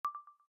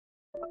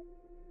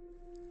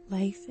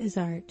Life is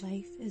art.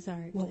 Life is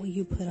art. What will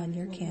you put on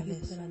your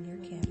canvas?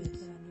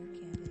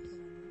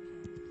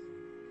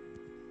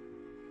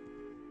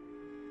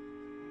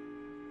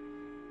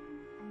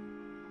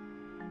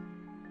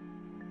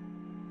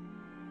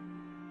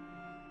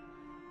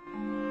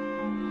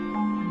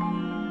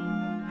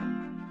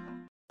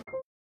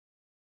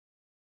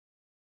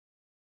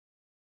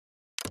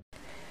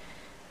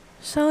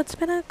 So it's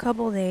been a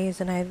couple days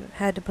and I've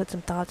had to put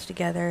some thoughts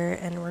together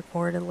and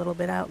record a little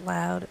bit out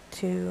loud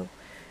to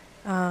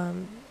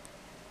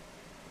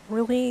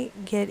really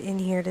get in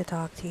here to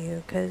talk to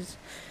you, because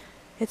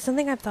it's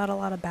something I've thought a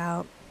lot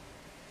about,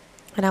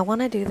 and I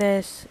want to do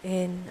this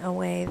in a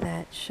way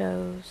that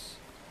shows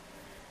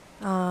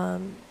how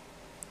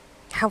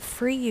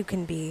free you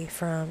can be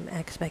from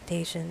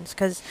expectations,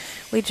 because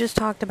we just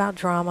talked about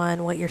drama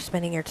and what you're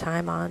spending your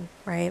time on,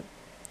 right?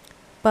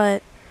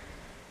 But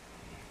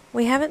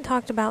we haven't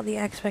talked about the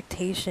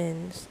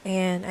expectations,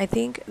 and I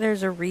think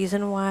there's a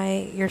reason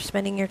why you're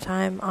spending your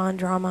time on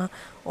drama,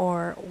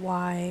 or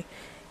why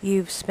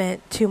you've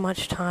spent too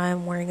much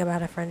time worrying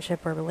about a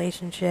friendship or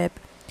relationship,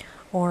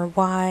 or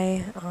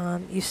why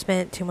you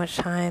spent too much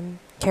time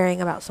caring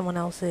about someone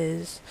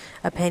else's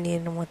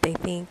opinion and what they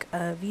think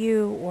of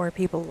you or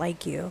people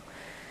like you.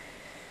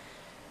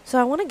 So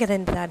I want to get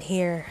into that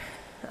here.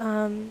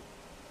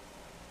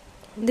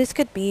 This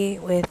could be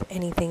with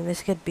anything.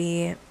 This could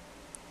be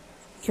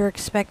you're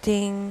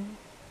expecting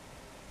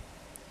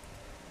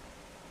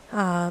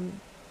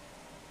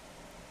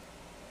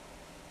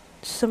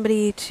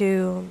somebody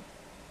to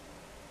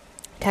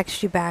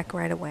text you back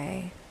right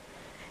away.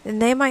 And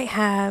they might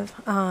have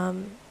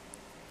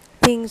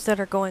things that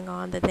are going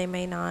on that they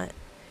may not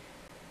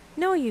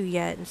know you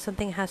yet, and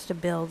something has to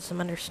build some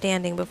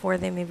understanding before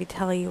they maybe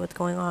tell you what's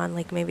going on.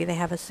 Like maybe they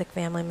have a sick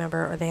family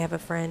member, or they have a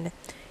friend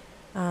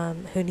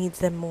who needs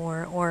them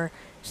more, or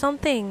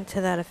something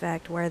to that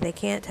effect where they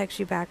can't text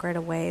you back right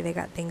away. They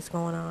got things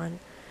going on.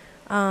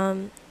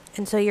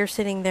 And so you're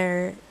sitting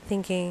there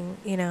thinking,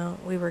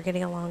 we were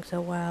getting along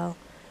so well.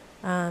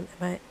 Am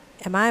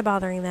I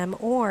bothering them?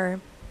 Or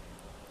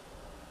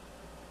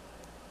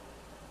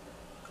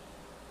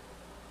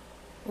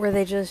were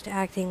they just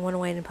acting one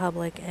way in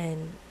public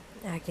and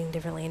acting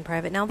differently in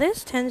private? Now,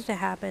 this tends to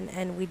happen,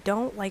 and we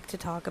don't like to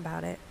talk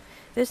about it.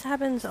 This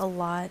happens a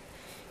lot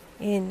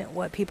in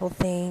what people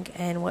think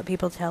and what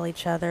people tell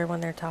each other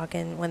when they're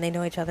talking, when they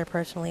know each other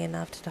personally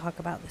enough to talk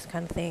about this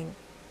kind of thing.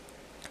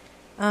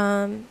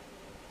 And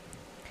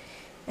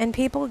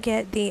people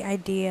get the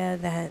idea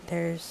that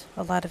there's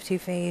a lot of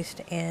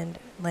two-faced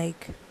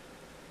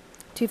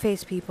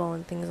people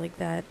and things like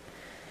that.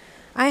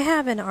 I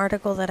have an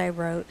article that I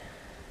wrote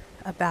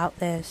about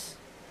this.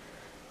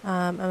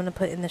 I'm going to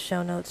put in the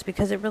show notes,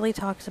 because it really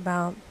talks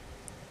about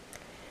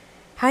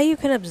how you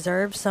can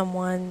observe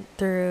someone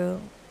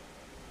through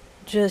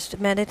just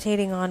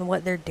meditating on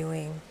what they're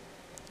doing.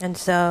 And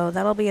so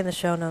that'll be in the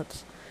show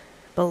notes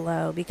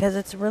below, because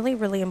it's really,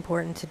 really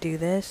important to do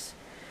this.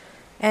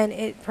 And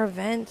it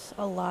prevents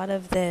a lot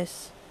of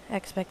this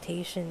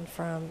expectation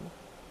from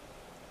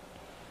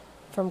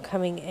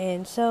coming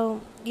in.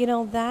 So,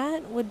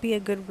 that would be a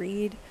good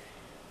read,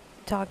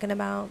 talking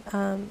about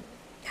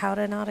how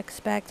to not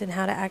expect and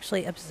how to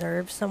actually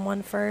observe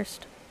someone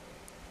first.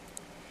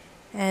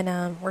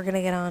 And we're going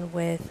to get on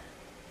with,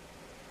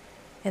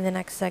 in the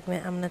next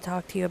segment, I'm going to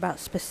talk to you about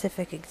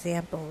specific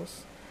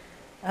examples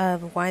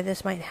of why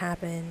this might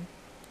happen,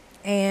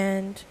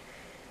 and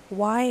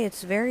why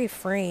it's very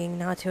freeing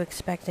not to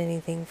expect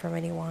anything from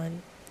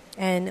anyone,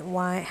 and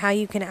how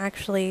you can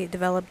actually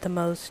develop the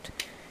most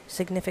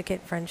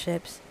significant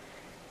friendships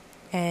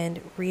and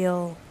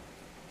real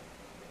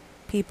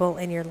people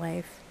in your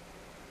life.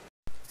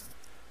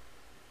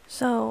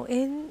 So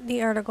in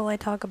the article, I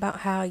talk about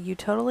how you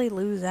totally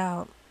lose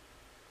out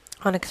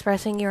on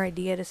expressing your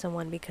idea to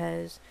someone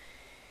because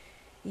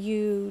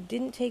you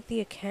didn't take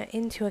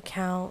into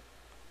account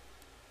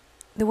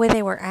the way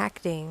they were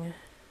acting,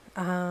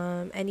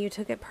 and you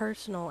took it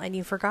personal, and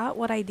you forgot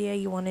what idea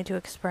you wanted to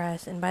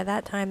express, and by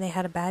that time they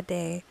had a bad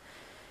day,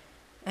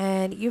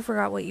 and you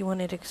forgot what you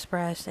wanted to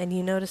express, and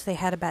you noticed they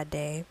had a bad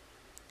day,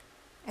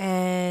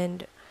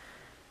 and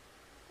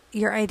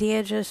your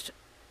idea just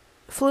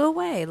flew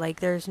away. Like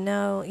there's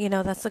no,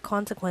 that's the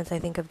consequence, I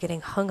think, of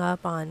getting hung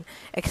up on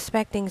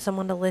expecting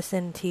someone to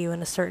listen to you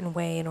in a certain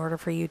way in order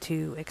for you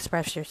to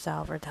express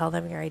yourself or tell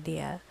them your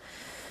idea.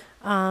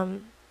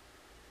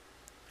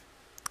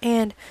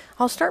 And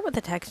I'll start with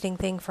the texting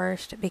thing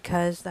first,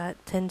 because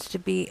that tends to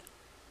be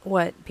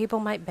what people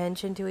might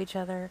bench into each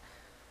other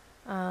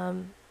a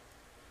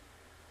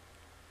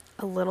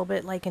little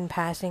bit, like in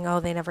passing. Oh,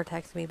 they never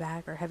text me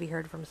back, or have you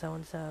heard from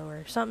so-and-so,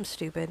 or something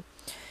stupid.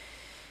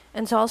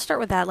 And so I'll start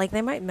with that. Like,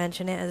 they might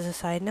mention it as a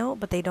side note,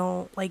 but they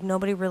don't, like,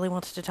 nobody really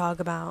wants to talk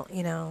about,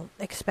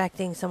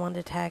 expecting someone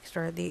to text,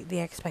 or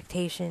the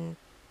expectation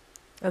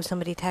of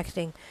somebody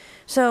texting.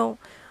 So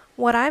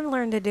what I've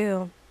learned to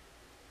do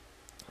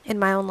in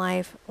my own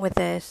life with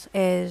this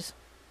is,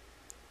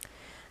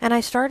 and I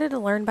started to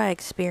learn by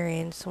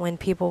experience when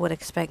people would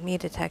expect me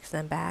to text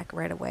them back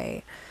right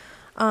away.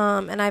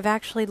 And I've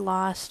actually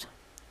lost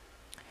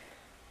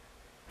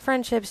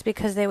friendships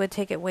because they would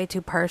take it way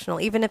too personal,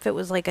 even if it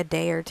was like a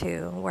day or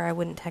two where I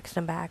wouldn't text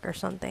them back or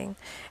something.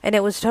 And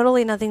it was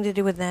totally nothing to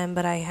do with them,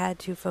 but I had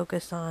to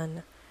focus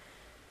on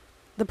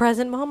the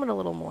present moment a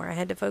little more. I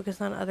had to focus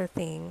on other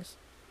things.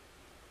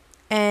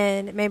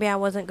 And maybe I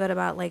wasn't good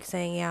about like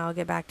saying, yeah, I'll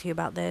get back to you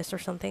about this or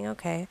something.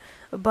 Okay.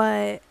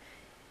 But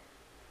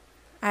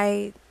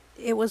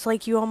it was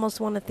like you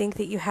almost want to think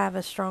that you have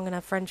a strong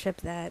enough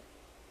friendship that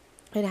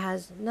it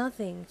has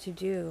nothing to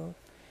do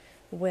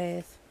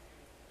with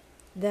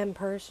them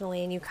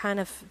personally, and you kind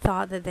of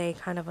thought that they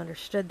kind of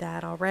understood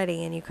that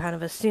already, and you kind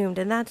of assumed,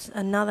 and that's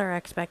another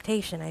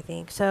expectation, I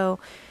think. So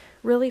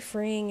really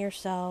freeing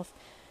yourself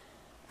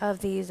of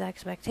these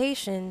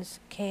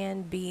expectations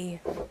can be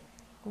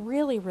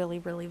really, really,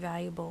 really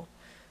valuable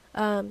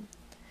on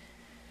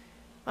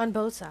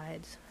both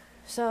sides.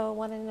 So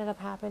what ended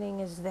up happening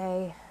is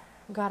they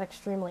got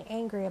extremely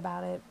angry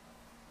about it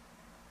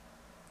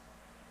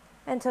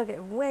and took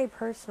it way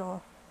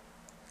personal.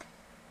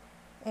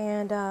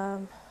 And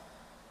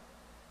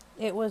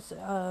it was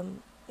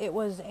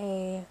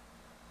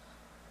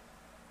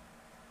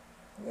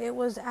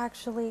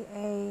actually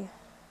a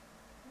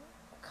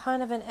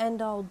kind of an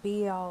end all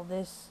be all.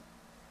 This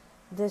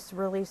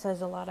really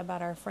says a lot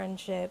about our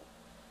friendship,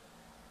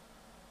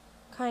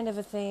 kind of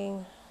a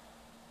thing.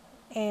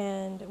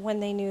 And when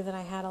they knew that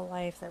I had a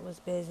life that was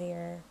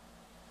busier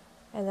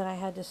and that I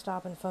had to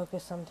stop and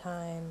focus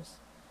sometimes,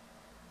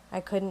 I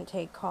couldn't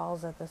take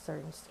calls at the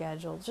certain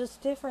schedule,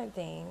 just different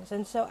things.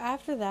 And so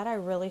after that, I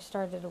really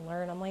started to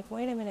learn. I'm like,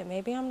 wait a minute,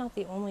 maybe I'm not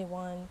the only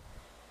one.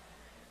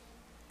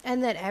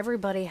 And that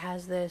everybody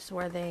has this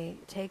where they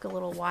take a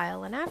little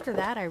while. And after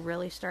that, I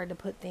really started to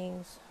put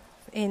things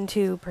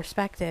into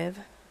perspective.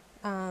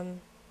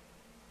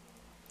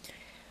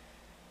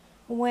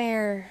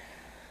 Where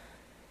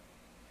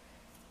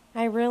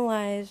I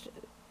realized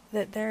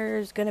that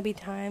there's going to be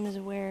times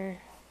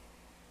where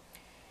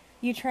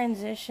you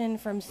transition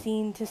from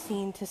scene to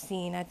scene to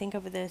scene. I think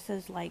of this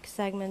as like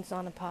segments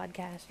on a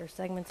podcast or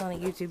segments on a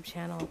YouTube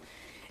channel.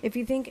 If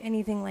you think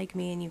anything like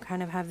me and you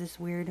kind of have this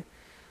weird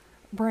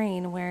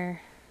brain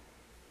where,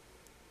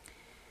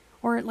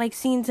 or like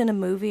scenes in a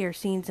movie or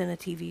scenes in a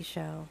TV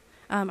show.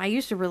 I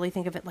used to really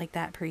think of it like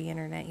that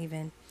pre-internet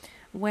even,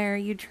 where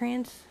you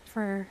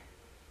transfer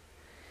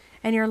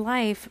and your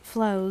life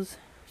flows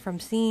from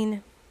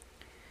scene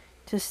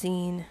to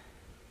scene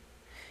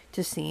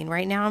to scene.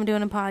 Right now I'm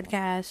doing a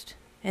podcast.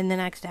 In the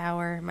next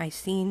hour, my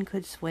scene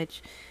could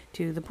switch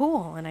to the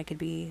pool and I could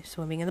be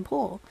swimming in the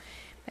pool.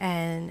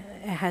 And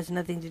it has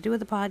nothing to do with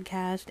the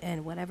podcast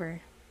and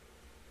whatever.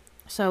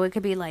 So it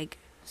could be like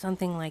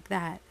something like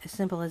that, as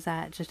simple as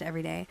that, just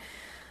every day.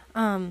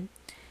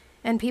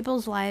 And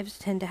people's lives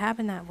tend to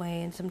happen that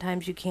way, and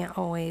sometimes you can't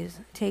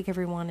always take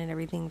everyone and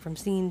everything from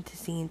scene to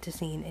scene to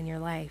scene in your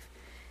life.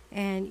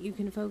 And you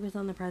can focus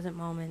on the present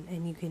moment,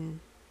 and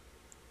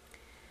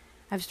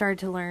I've started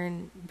to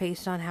learn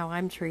based on how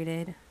I'm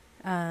treated.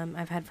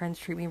 I've had friends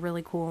treat me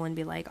really cool and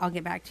be like, I'll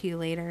get back to you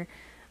later.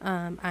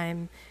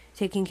 I'm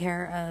taking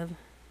care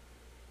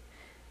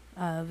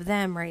of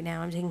them right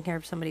now. I'm taking care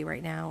of somebody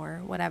right now or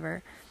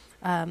whatever.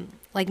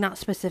 Like not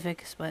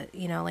specifics, but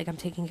like I'm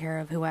taking care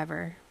of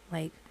whoever,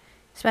 like,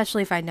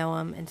 especially if I know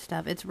them and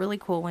stuff. It's really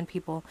cool when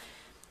people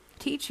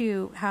teach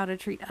you how to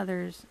treat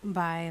others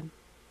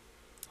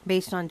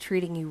based on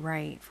treating you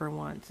right for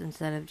once,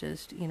 instead of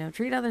just,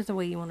 treat others the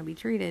way you want to be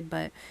treated.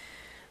 But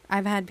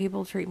I've had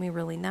people treat me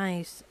really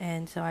nice,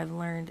 and so I've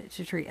learned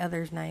to treat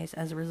others nice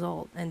as a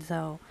result. And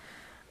so,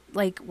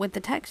 like, with the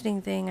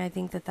texting thing, I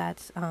think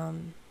that's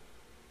kind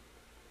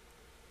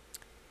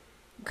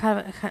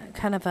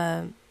of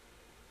a,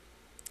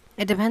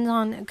 it depends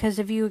on, because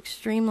if you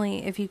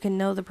can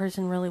know the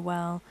person really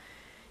well,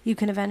 you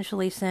can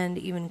eventually send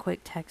even quick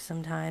texts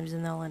sometimes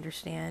and they'll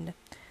understand.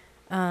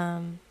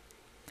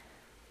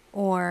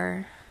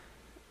 Or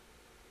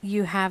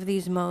you have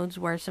these modes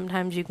where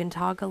sometimes you can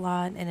talk a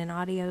lot in an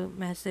audio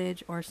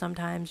message, or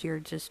sometimes you're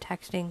just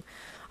texting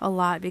a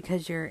lot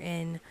because you're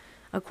in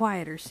a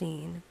quieter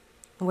scene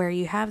where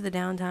you have the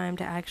downtime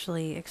to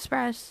actually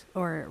express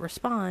or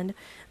respond,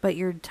 but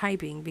you're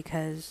typing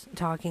because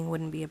talking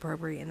wouldn't be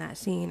appropriate in that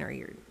scene, or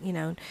you're,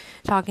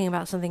 talking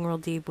about something real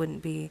deep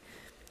wouldn't be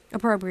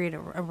appropriate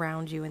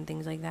around you and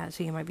things like that.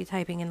 So you might be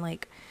typing, and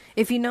like,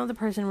 if you know the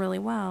person really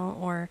well,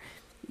 or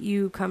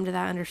you come to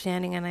that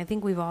understanding, and I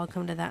think we've all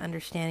come to that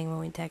understanding when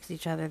we text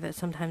each other, that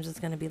sometimes it's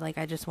going to be like,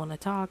 I just want to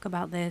talk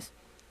about this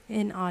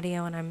in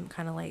audio, and I'm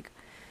kind of like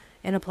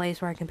in a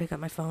place where I can pick up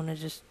my phone and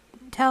just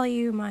tell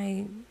you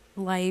my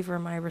life or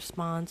my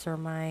response or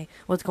my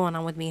what's going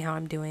on with me, how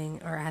I'm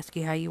doing, or ask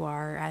you how you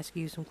are, or ask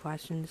you some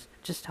questions,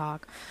 just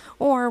talk.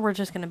 Or we're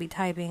just going to be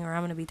typing, or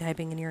I'm going to be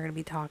typing and you're going to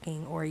be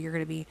talking, or you're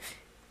going to be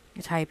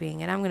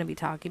typing and I'm going to be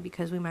talking,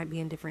 because we might be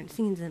in different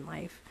scenes in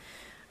life.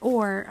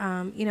 Or,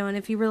 and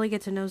if you really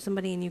get to know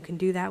somebody and you can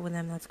do that with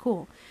them, that's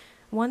cool.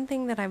 One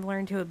thing that I've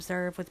learned to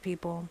observe with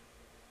people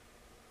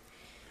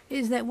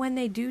is that when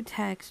they do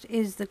text,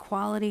 is the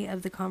quality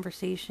of the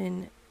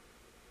conversation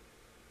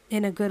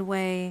in a good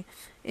way?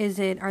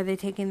 Are they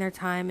taking their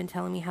time and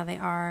telling me how they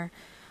are?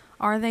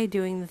 Are they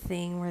doing the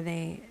thing where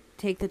they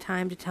take the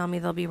time to tell me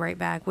they'll be right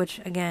back? Which,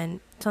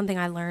 again, something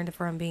I learned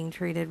from being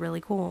treated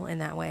really cool in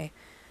that way.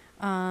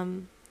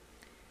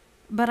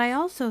 But I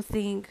also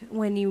think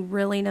when you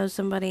really know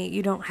somebody,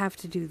 you don't have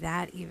to do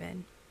that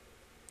even.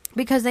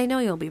 Because they know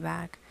you'll be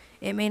back.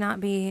 It may not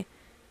be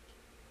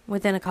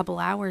within a couple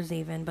hours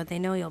even, but they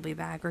know you'll be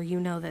back, or you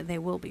know that they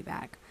will be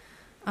back.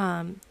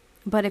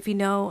 But if you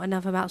know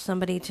enough about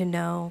somebody to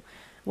know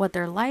what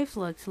their life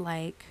looks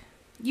like,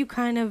 you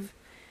kind of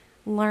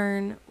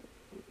learn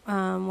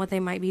what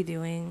they might be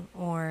doing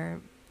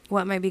or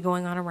what might be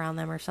going on around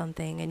them or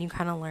something, and you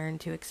kind of learn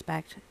to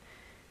expect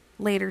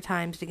later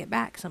times to get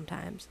back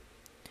sometimes.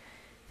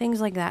 Things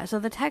like that. So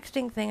the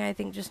texting thing, I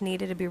think, just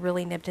needed to be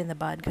really nipped in the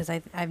bud, because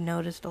I've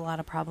noticed a lot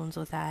of problems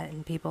with that,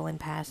 and people in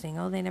passing,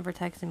 oh, they never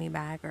texted me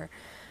back, or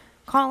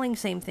calling,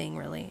 same thing,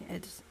 really.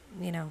 It's,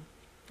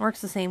 works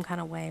the same kind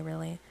of way,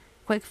 really.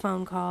 Quick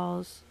phone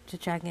calls to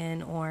check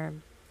in, or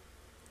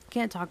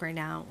can't talk right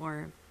now,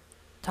 or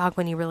talk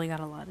when you really got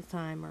a lot of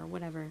time, or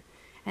whatever.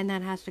 And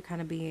that has to kind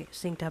of be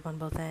synced up on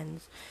both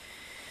ends.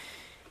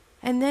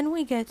 And then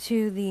we get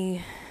to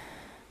the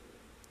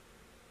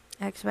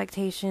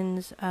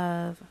expectations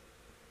of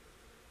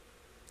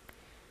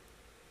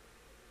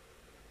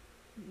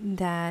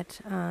that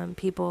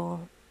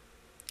people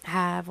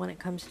have when it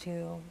comes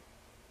to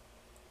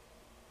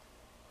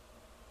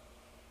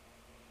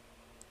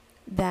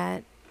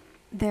that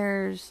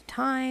there's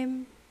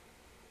time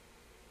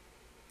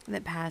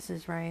that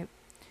passes, right?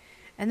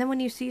 And then when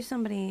you see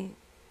somebody,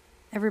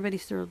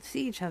 everybody's thrilled to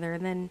see each other,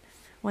 and then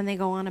when they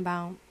go on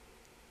about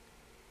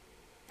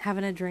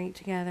having a drink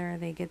together,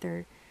 they get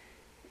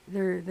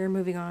they're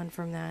moving on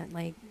from that,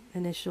 like,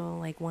 initial,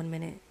 like, 1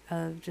 minute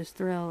of just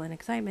thrill and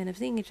excitement of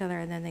seeing each other,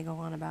 and then they go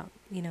on about,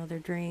 their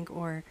drink,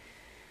 or,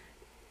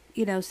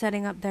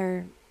 setting up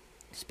their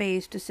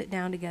space to sit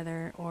down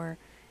together, or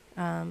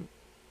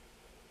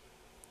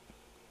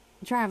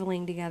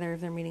traveling together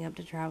if they're meeting up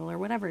to travel, or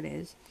whatever it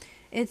is.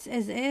 It's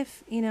as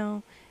if,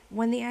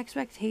 when the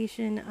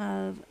expectation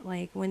of,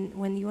 like,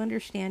 when you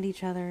understand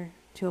each other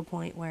to a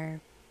point where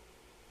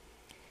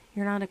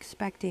you're not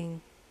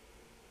expecting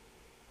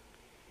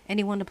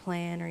anyone to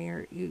plan,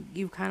 or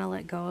you've kind of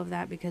let go of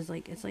that, because,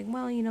 like, it's like,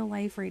 well,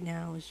 life right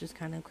now is just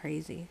kind of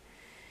crazy.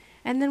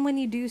 And then when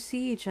you do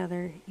see each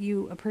other,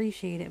 you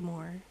appreciate it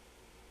more.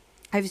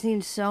 I've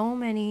seen so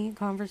many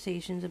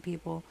conversations of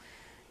people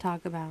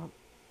talk about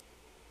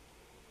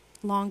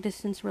long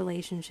distance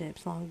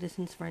relationships, long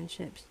distance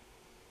friendships,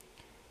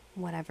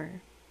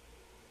 whatever.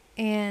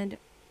 And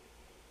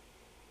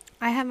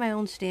I have my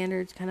own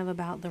standards kind of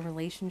about the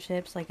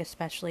relationships, like,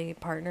 especially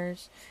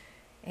partners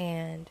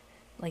and,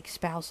 like,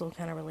 spousal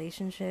kind of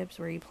relationships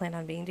where you plan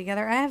on being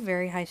together. I have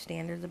very high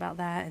standards about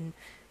that, and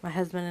my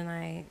husband and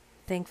I,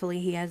 thankfully,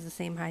 he has the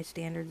same high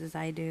standards as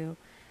I do.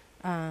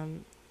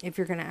 If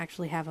you're going to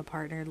actually have a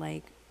partner,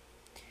 like,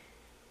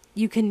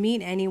 you can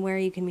meet anywhere,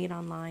 you can meet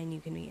online, you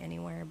can meet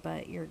anywhere,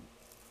 but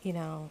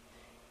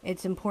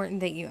it's important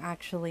that you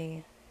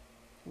actually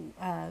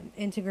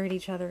integrate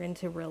each other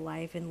into real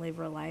life and live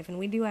real life. And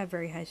we do have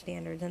very high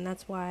standards, and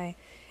that's why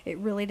it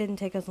really didn't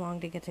take us long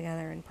to get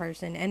together in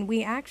person. And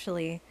we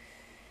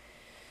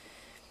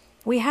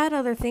had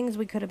other things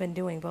we could have been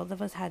doing. Both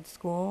of us had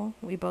school.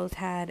 We both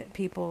had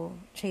people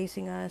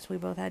chasing us. We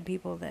both had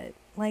people that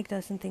liked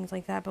us and things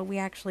like that. But we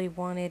actually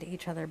wanted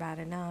each other bad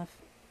enough,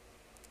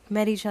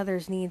 met each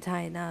other's needs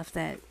high enough,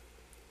 that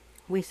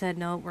we said,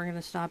 no, we're going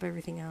to stop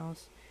everything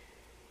else.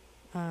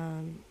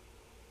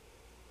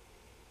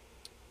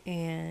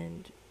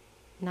 And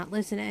not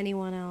listen to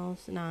anyone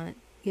else, not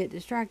get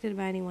distracted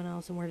by anyone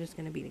else, and we're just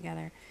going to be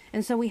together.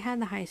 And so we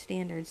had the high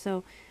standards.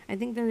 So I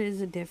think there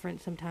is a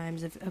difference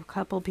sometimes if a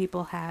couple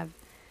people have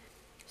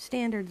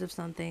standards of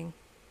something.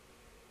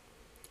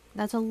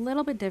 That's a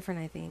little bit different,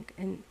 I think.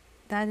 And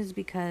that is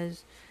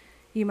because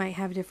you might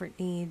have different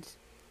needs.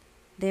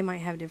 They might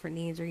have different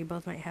needs, or you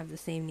both might have the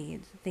same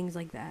needs, things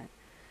like that.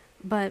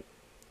 But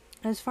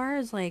as far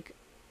as, like,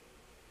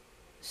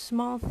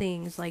 small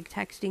things like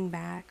texting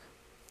back,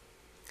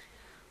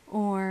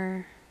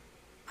 or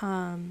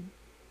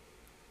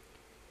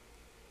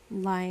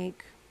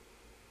like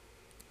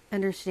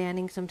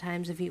understanding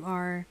sometimes if you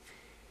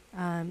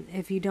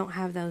don't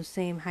have those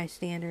same high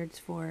standards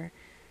for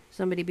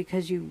somebody,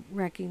 because you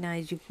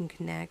recognize you can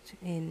connect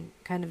in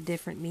kind of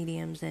different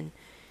mediums, and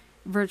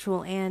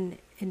virtual and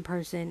in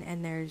person,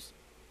 and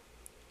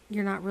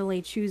you're not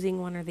really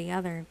choosing one or the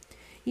other,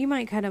 you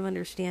might kind of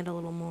understand a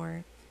little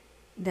more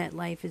that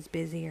life is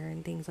busier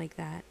and things like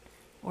that,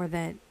 or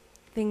that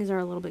things are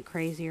a little bit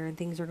crazier and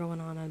things are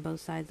going on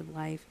both sides of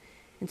life.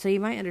 And so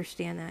you might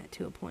understand that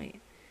to a point.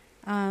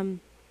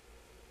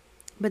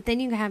 But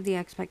then you have the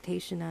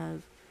expectation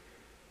of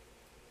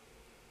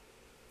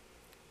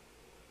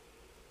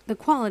the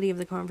quality of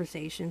the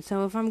conversation.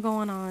 So if I'm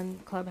going on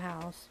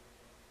Clubhouse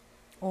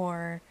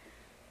or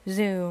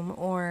Zoom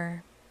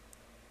or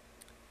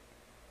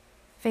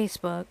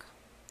Facebook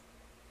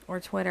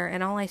or Twitter,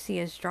 and all I see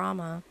is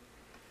drama,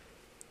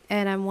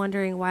 And I'm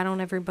wondering, why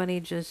don't everybody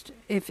just,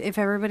 if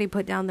everybody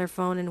put down their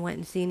phone and went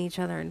and seen each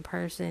other in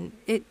person,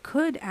 it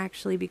could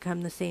actually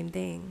become the same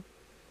thing.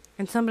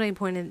 And somebody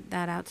pointed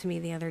that out to me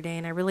the other day,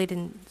 and I really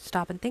didn't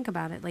stop and think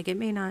about it. Like, it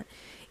may not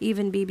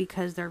even be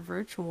because they're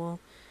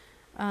virtual.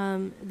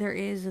 There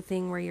is a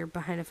thing where you're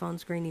behind a phone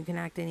screen, you can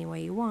act any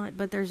way you want,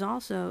 but there's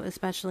also,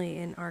 especially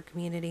in our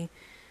community,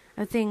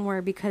 a thing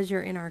where because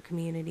you're in our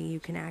community, you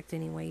can act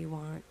any way you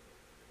want.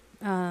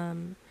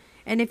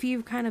 And if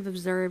you've kind of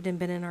observed and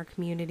been in our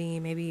community,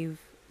 maybe you've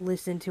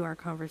listened to our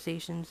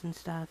conversations and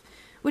stuff,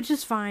 which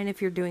is fine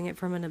if you're doing it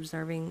from an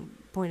observing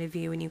point of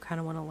view and you kind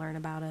of want to learn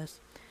about us,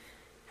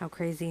 how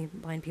crazy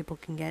blind people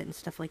can get and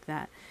stuff like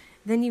that,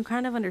 then you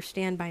kind of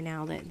understand by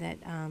now that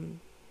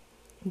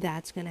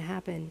that's going to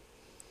happen.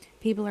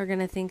 People are going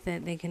to think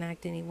that they can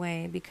act any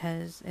way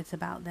because it's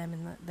about them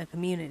and the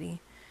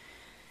community.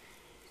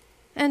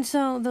 And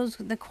so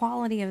the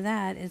quality of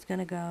that is going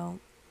to go.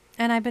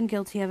 And I've been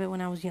guilty of it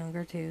when I was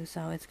younger too,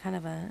 so it's kind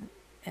of a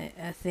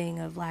thing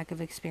of lack of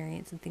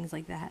experience and things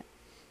like that.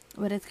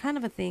 But it's kind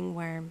of a thing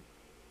where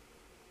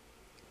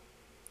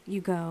you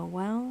go,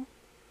 well,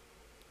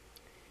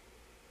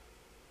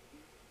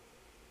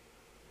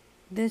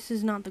 this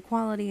is not the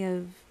quality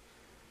of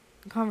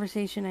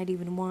conversation I'd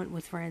even want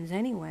with friends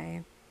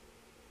anyway.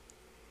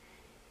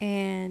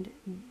 And,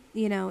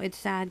 you know, it's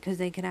sad because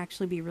they can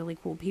actually be really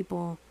cool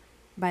people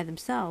by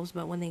themselves,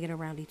 but when they get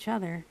around each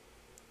other,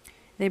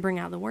 they bring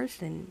out the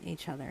worst in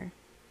each other.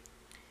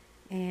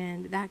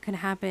 And that could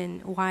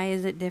happen. Why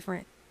is it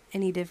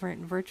any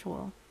different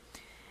virtual?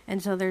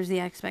 And so there's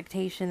the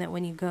expectation that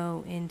when you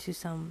go into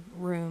some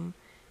room,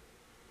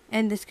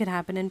 and this could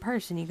happen in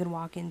person, you could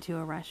walk into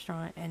a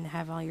restaurant and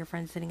have all your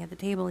friends sitting at the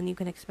table, and you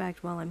can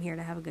expect, well, I'm here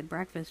to have a good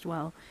breakfast.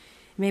 Well,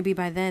 maybe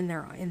by then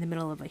they're in the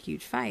middle of a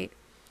huge fight.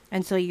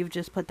 And so you've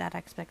just put that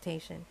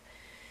expectation.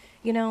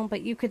 You know,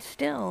 but you could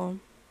still,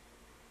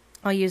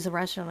 I'll use the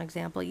restaurant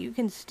example, you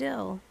can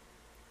still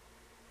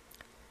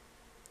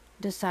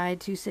decide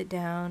to sit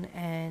down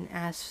and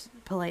ask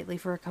politely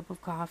for a cup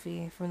of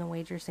coffee from the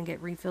waitress and get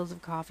refills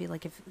of coffee,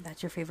 like if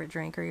that's your favorite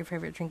drink, or your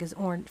favorite drink is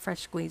fresh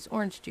squeezed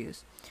orange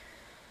juice,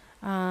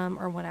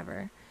 or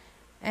whatever.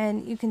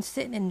 And you can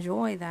sit and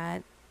enjoy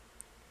that,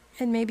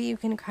 and maybe you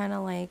can kind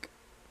of like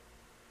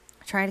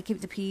try to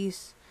keep the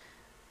peace,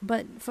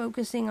 but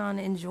focusing on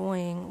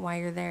enjoying while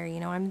you're there. You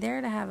know, I'm there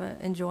to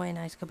enjoy a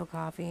nice cup of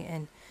coffee,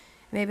 and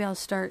maybe I'll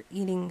start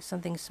eating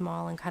something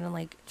small and kind of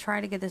like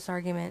try to get this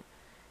argument,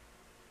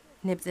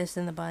 nip this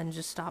in the bud and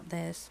just stop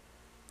this.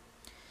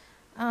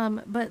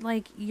 But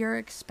like, you're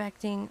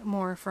expecting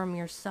more from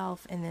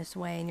yourself in this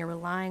way, and you're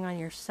relying on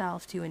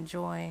yourself to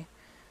enjoy.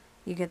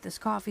 You get this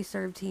coffee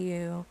served to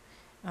you,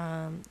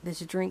 this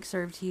drink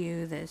served to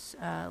you, this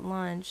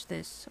lunch,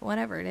 this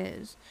whatever it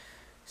is,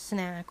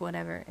 snack,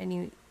 whatever,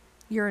 and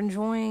you're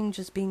enjoying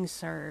just being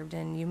served,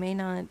 and you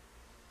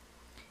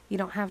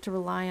don't have to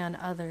rely on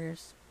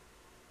others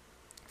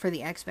for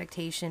the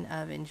expectation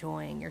of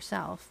enjoying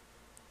yourself.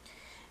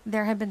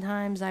 There have been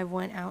times I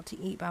went out to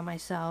eat by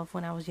myself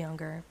when I was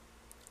younger,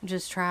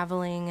 just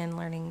traveling and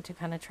learning to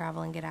kind of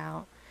travel and get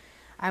out.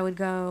 I would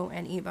go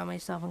and eat by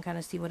myself and kind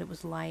of see what it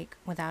was like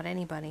without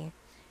anybody,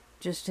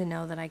 just to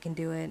know that I can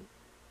do it.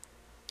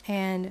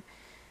 And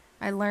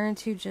I learned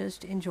to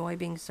just enjoy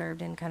being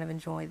served and kind of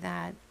enjoy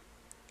that.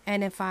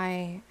 And if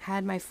I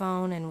had my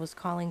phone and was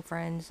calling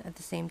friends at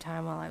the same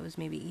time while I was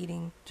maybe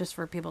eating, just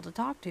for people to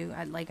talk to,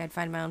 I'd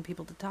find my own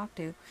people to talk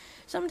to.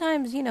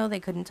 Sometimes, you know, they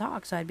couldn't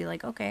talk, so I'd be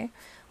like, okay,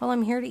 well,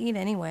 I'm here to eat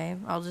anyway.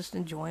 I'll just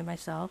enjoy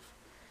myself.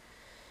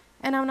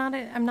 And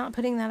I'm not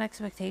putting that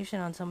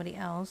expectation on somebody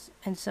else.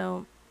 And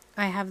so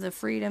I have the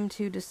freedom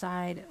to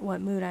decide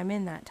what mood I'm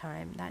in that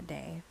time, that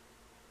day.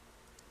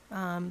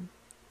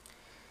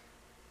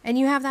 And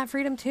you have that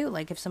freedom too.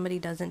 Like, if somebody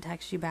doesn't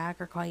text you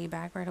back or call you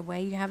back right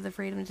away, you have the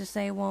freedom to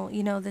say, well,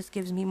 you know, this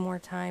gives me more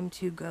time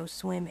to go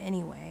swim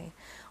anyway.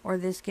 Or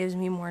this gives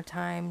me more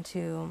time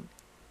to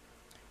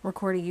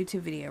record a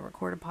YouTube video,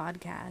 record a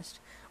podcast.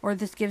 Or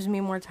this gives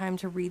me more time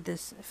to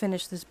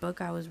finish this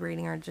book I was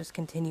reading, or just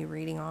continue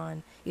reading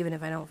on, even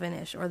if I don't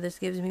finish. Or this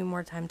gives me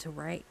more time to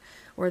write.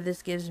 Or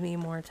this gives me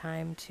more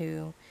time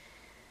to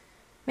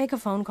make a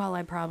phone call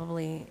I've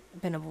probably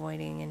been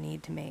avoiding and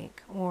need to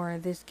make. Or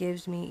this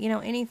gives me, you know,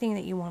 anything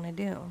that you want to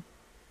do.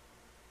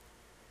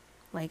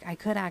 Like, I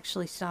could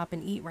actually stop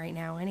and eat right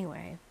now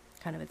anyway,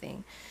 kind of a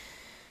thing.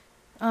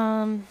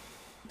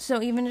 So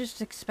even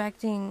just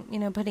expecting, you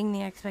know, putting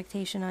the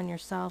expectation on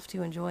yourself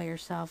to enjoy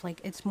yourself,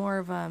 like, it's more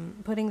of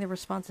putting the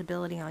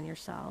responsibility on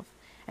yourself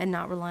and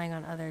not relying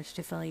on others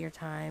to fill your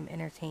time,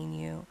 entertain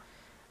you,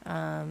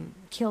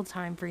 kill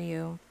time for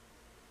you.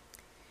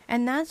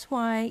 And that's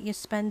why you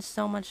spend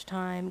so much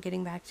time,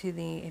 getting back to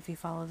if you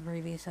follow the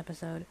previous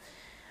episode,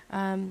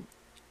 I'm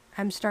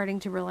starting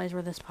to realize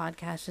where this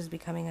podcast is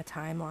becoming a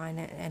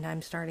timeline, and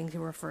I'm starting to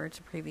refer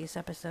to previous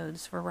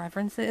episodes for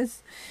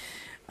references.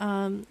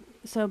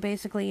 So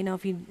basically, you know,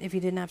 if you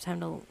didn't have time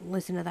to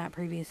listen to that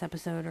previous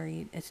episode, or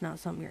it's not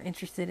something you're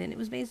interested in, it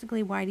was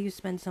basically, why do you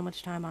spend so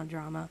much time on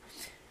drama,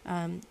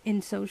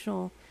 in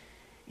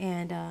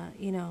And,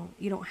 you know,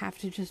 you don't have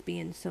to just be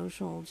in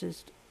social,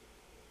 just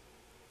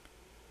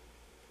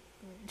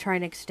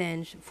trying to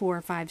extend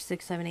 4, 5,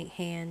 6, 7, 8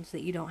 hands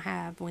that you don't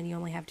have when you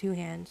only have 2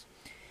 hands.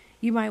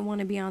 You might want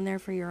to be on there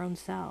for your own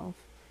self.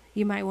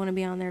 You might want to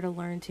be on there to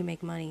learn to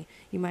make money.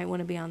 You might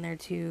want to be on there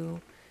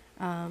to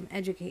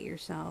educate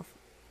yourself.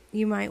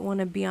 You might want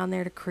to be on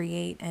there to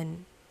create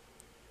and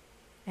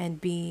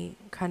be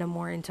kind of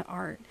more into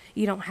art.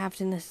 You don't have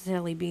to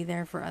necessarily be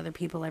there for other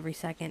people every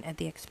second at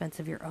the expense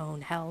of your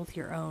own health,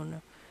 your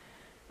own...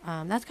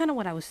 that's kind of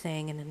what I was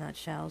saying in a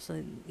nutshell.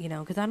 So, you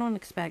know, because I don't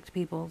expect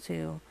people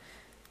to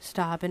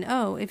stop and,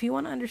 oh, if you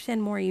want to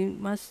understand more, you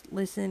must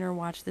listen or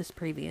watch this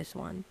previous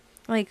one.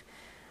 Like,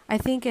 I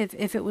think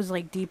if it was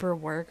like deeper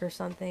work or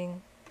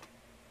something,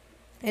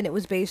 and it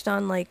was based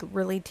on like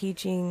really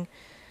teaching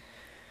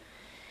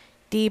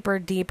deeper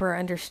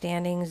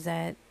understandings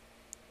that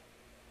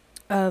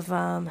of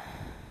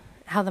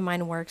how the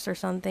mind works or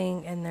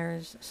something, and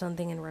there's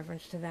something in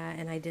reference to that,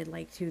 and I did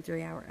like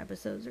 2-3 hour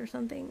episodes or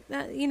something,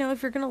 that, you know,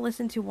 if you're gonna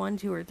listen to 1,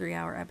 2 or 3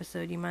 hour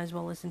episode, you might as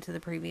well listen to the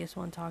previous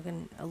one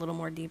talking a little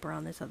more deeper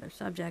on this other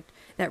subject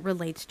that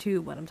relates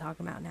to what I'm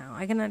talking about now.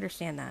 I can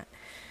understand that.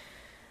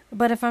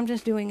 But if I'm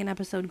just doing an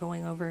episode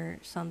going over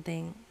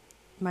something,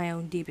 my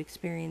own deep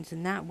experience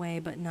in that way,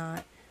 but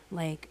not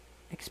like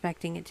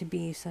expecting it to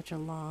be such a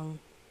long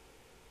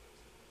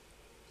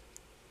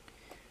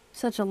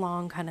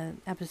kind of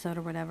episode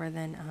or whatever,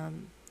 then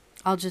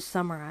I'll just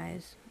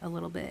summarize a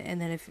little bit, and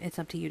then if it's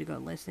up to you to go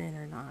listen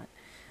or not,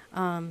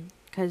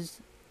 because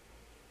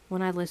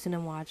when I listen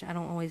and watch, I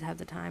don't always have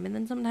the time, and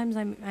then sometimes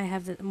I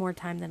have more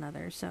time than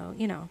others, so,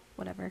 you know,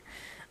 whatever.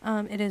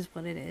 It is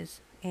what it is,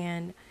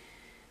 and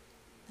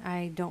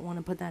I don't want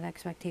to put that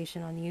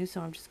expectation on you,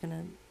 so I'm just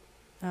gonna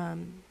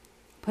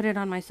put it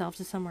on myself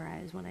to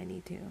summarize when I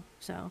need to.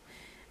 So,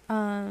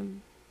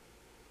 and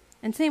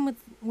same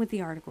with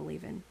the article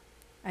even.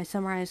 I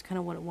summarized kind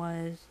of what it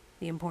was,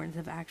 the importance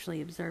of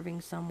actually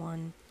observing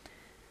someone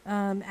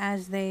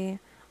as they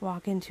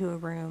walk into a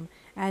room,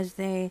 as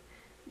they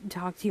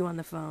talk to you on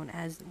the phone,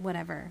 as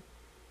whatever.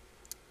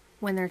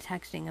 When they're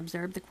texting,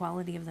 observe the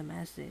quality of the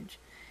message.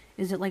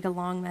 Is it like a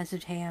long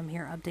message? Hey, I'm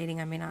here updating.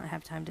 I may not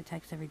have time to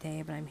text every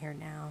day, but I'm here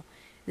now.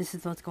 This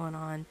is what's going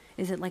on.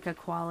 Is it like a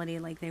quality,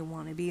 like they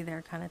want to be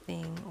there kind of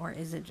thing? Or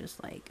is it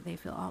just like they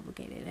feel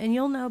obligated? And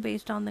you'll know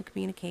based on the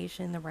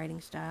communication, the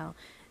writing style,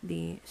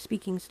 the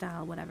speaking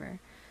style, whatever.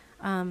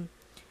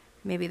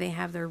 Maybe they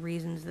have their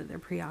reasons that they're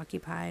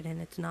preoccupied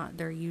and it's not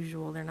their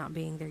usual, they're not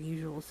being their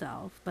usual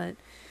self. But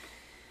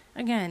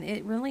again,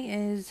 it really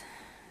is,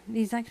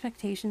 these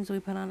expectations we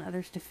put on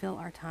others to fill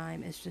our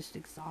time is just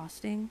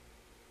exhausting.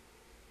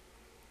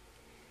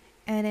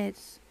 And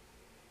it's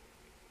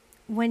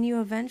when you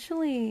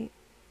eventually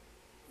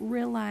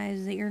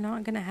realize that you're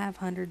not going to have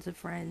hundreds of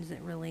friends,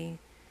 that really,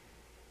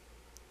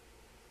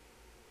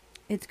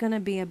 it's going to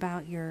be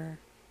about your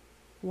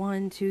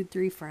 1, 2,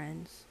 3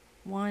 friends.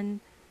 1,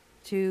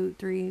 2,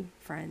 3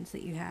 friends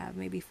that you have.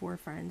 Maybe 4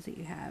 friends that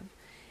you have.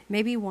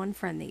 Maybe 1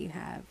 friend that you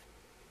have.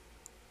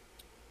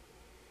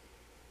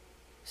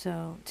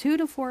 So 2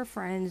 to 4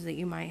 friends that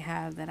you might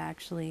have that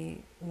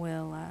actually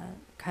will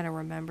kind of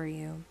remember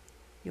you.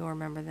 You'll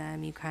remember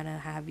them. You kind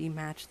of you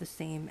match the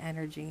same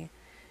energy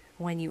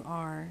when you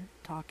are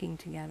talking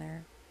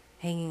together,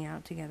 hanging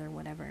out together,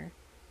 whatever.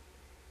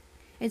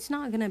 It's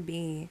not going to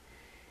be,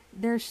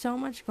 there's so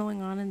much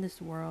going on in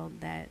this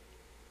world that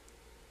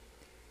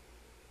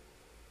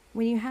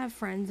when you have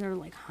friends that are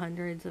like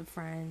hundreds of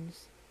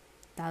friends,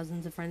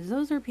 thousands of friends,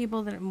 those are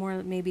people that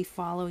more maybe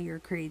follow your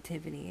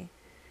creativity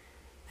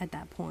at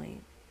that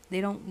point.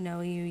 They don't know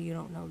you, you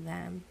don't know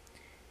them.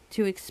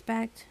 To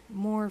expect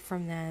more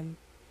from them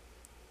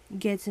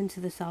gets into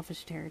the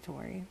selfish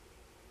territory.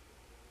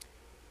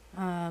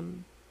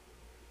 And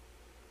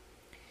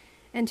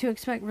to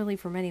expect really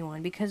from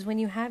anyone, because when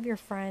you have your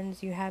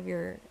friends, you have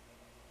your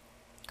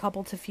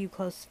couple to few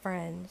close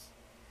friends,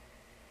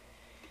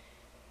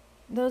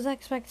 those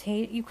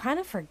expectations, you kind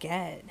of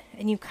forget,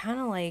 and you kind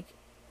of like,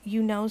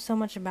 you know so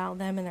much about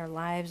them and their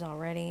lives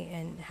already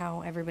and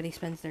how everybody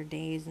spends their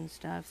days and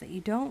stuff that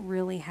you don't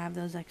really have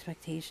those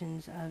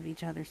expectations of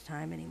each other's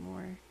time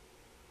anymore.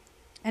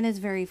 And it's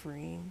very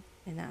freeing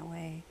in that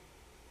way,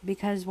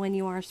 because when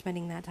you are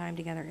spending that time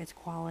together, it's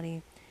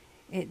quality.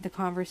 The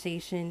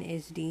conversation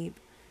is deep,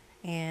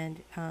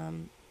 and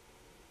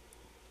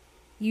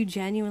you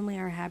genuinely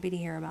are happy to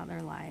hear about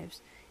their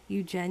lives.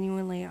 You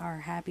genuinely are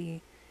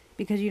happy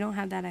because you don't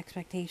have that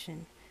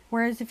expectation.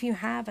 Whereas if you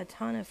have a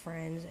ton of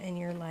friends and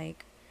you're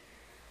like,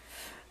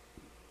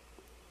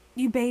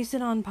 you base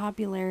it on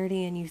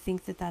popularity and you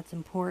think that that's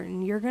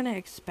important, you're going to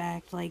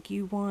expect, like,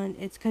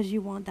 it's because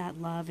you want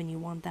that love and you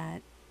want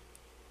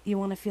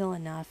to feel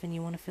enough and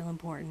you want to feel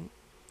important.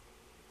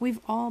 We've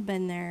all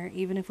been there,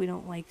 even if we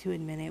don't like to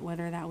admit it,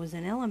 whether that was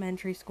in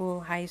elementary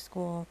school, high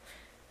school,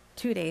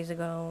 2 days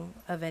ago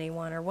of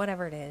anyone, or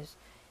whatever it is.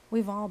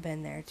 We've all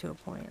been there to a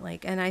point.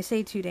 Like, and I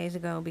say 2 days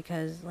ago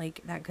because,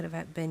 like, that could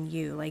have been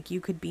you. Like, you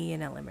could be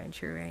in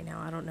elementary right now.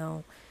 I don't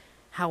know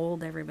how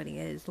old everybody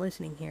is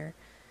listening here.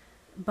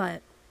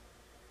 But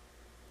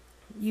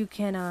you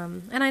can,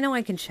 and I know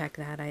I can check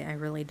that. I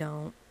really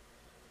don't.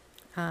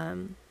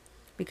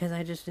 Because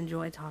I just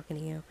enjoy talking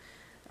to you.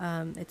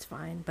 It's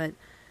fine. But,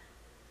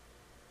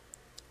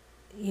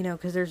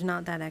 because there's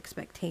not that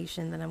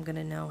expectation that I'm going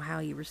to know how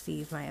you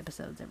receive my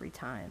episodes every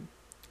time.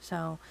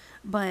 So,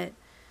 but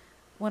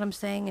what I'm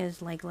saying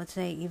is, like, let's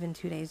say even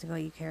 2 days ago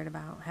you cared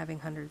about having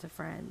hundreds of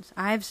friends.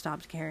 I've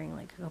stopped caring,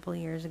 like, a couple of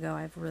years ago.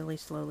 I've really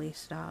slowly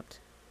stopped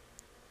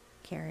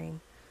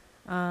caring.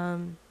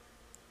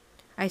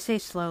 I say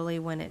slowly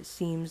when it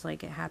seems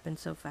like it happened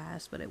so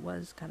fast, but it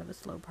was kind of a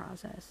slow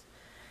process.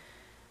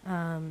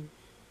 And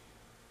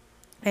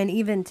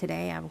even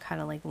today I'm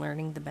kind of like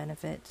learning the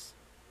benefits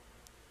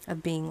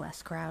of being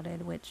less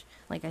crowded, which,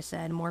 like I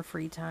said, more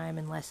free time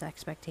and less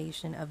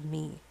expectation of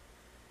me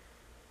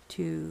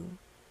to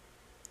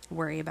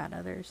worry about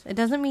others. It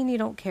doesn't mean you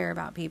don't care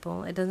about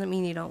people. It doesn't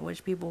mean you don't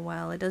wish people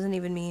well. It doesn't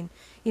even mean,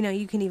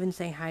 you can even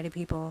say hi to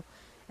people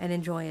and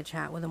enjoy a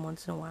chat with them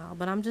once in a while.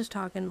 But I'm just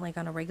talking like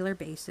on a regular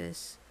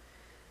basis.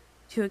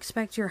 To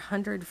expect your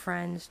 100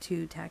 friends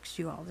to text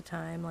you all the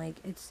time, like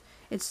it's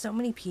so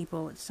many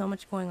people, it's so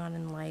much going on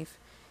in life.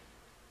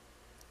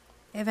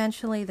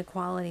 Eventually the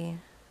quality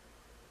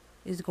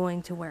is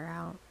going to wear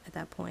out at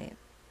that point,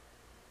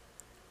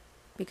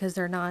 because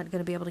they're not going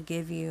to be able to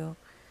give you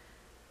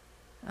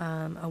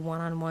a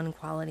one-on-one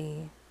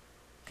quality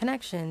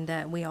connection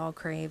that we all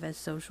crave as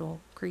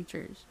social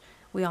creatures.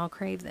 We all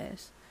crave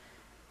this.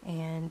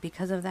 And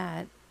because of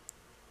that,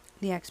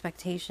 the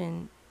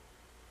expectation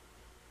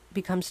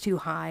becomes too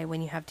high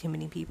when you have too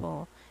many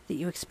people that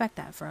you expect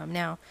that from.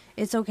 Now,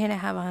 it's okay to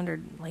have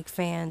 100 like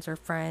fans or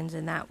friends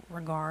in that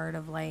regard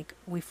of like,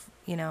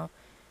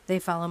 they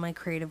follow my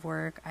creative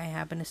work, I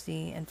happen to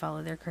see and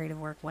follow their creative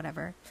work,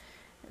 whatever.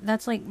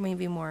 That's like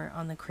maybe more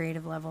on the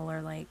creative level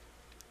or like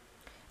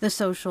the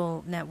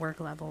social network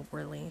level,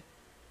 really.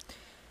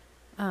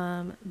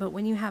 But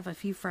when you have a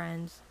few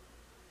friends,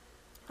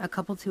 a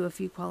couple to a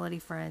few quality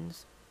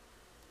friends,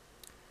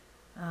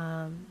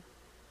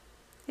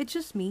 it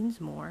just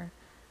means more,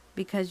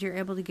 because you're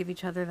able to give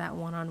each other that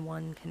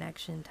one-on-one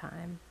connection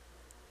time.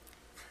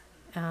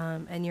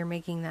 And you're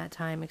making that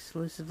time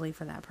exclusively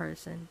for that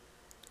person,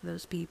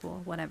 those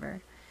people,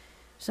 whatever.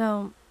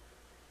 So,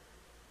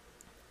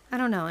 I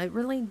don't know. It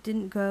really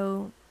didn't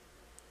go...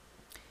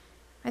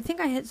 I think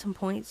I hit some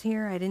points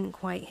here. I didn't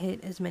quite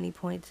hit as many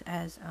points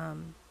as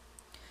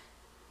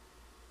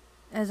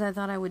I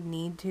thought I would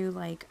need to.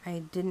 Like,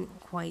 I didn't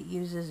quite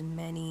use as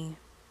many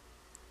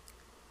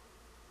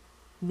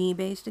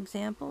me-based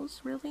examples,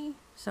 really.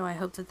 So I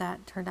hope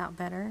that turned out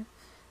better.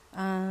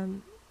 I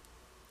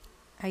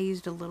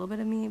used a little bit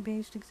of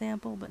me-based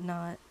example, but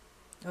not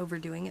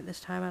overdoing it this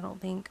time, I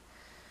don't think.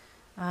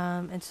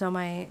 And so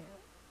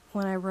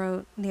when I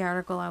wrote the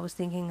article, I was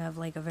thinking of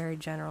like a very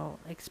general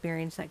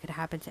experience that could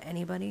happen to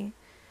anybody.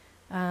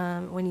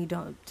 When you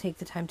don't take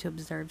the time to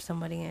observe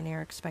somebody and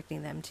you're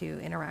expecting them to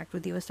interact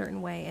with you a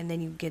certain way, and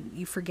then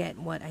you forget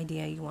what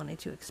idea you wanted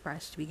to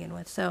express to begin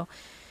with. So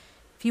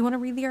if you want to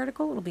read the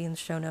article, it'll be in the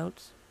show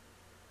notes.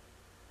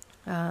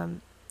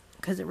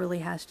 Because it really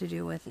has to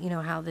do with,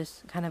 how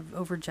this kind of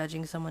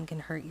overjudging someone can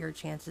hurt your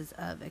chances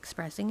of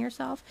expressing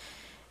yourself.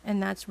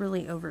 And that's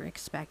really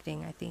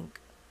over-expecting, I think,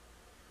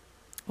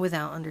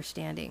 without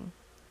understanding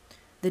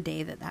the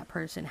day that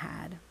person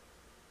had.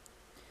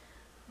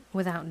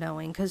 Without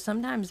knowing. Because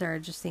sometimes there are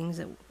just things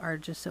that are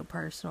just so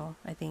personal,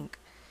 I think,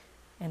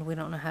 and we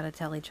don't know how to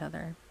tell each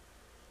other.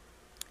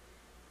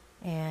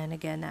 And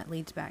again, that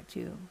leads back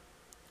to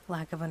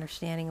lack of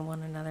understanding of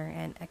one another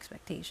and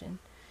expectation.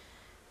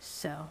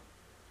 So,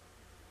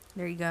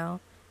 there you go.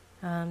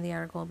 The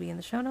article will be in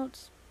the show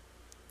notes.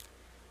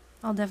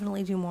 I'll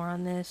definitely do more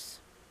on this.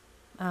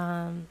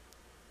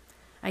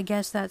 I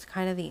guess that's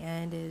kind of the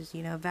end is,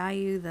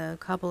 value the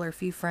couple or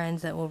few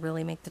friends that will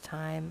really make the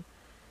time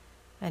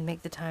and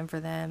make the time for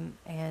them,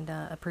 and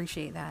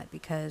appreciate that,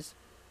 because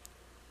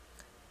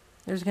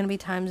there's going to be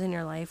times in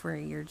your life where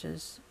you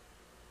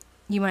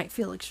might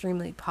feel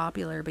extremely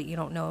popular, but you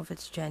don't know if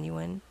it's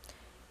genuine.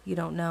 You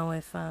don't know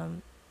if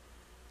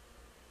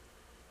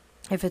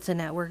it's a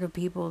network of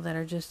people that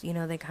are just,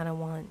 they kind of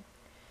want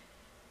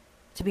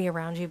to be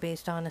around you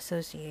based on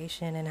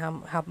association, and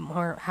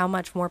how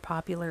much more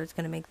popular it's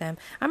going to make them.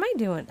 I might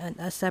do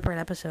a separate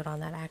episode on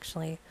that,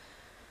 actually.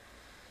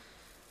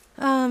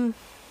 And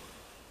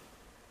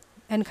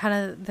kind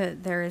of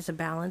that there is a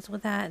balance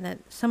with that, and that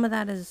some of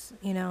that is,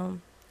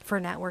 for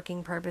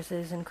networking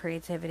purposes and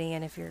creativity,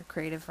 and if you're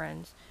creative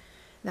friends,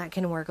 that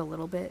can work a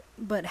little bit,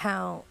 but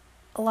how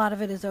a lot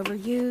of it is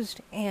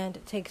overused and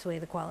it takes away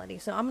the quality.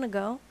 So I'm going to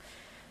go.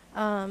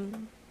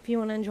 If you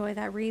want to enjoy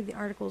that, read the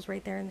articles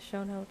right there in the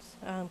show notes.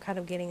 Kind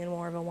of getting in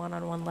more of a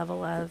one-on-one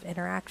level of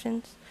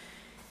interactions.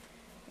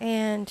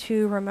 And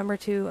to remember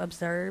to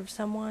observe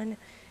someone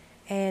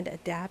and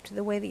adapt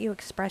the way that you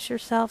express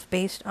yourself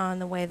based on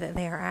the way that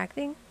they are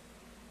acting.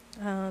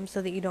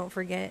 So that you don't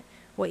forget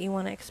what you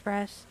want to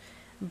express,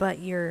 but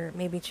you're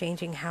maybe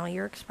changing how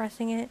you're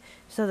expressing it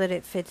so that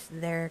it fits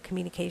their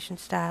communication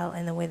style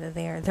and the way that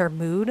their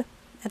mood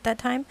at that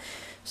time.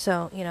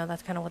 So,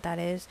 that's kind of what that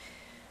is.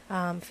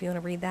 if you want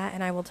to read that.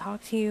 And I will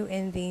talk to you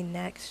in the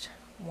next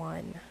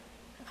one.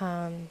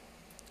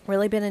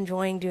 Really been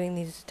enjoying doing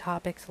these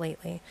topics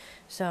lately.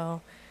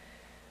 So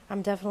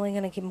I'm definitely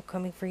going to keep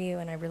coming for you,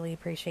 and I really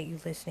appreciate you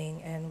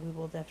listening, and we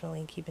will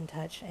definitely keep in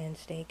touch and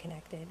stay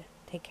connected.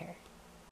 Take care.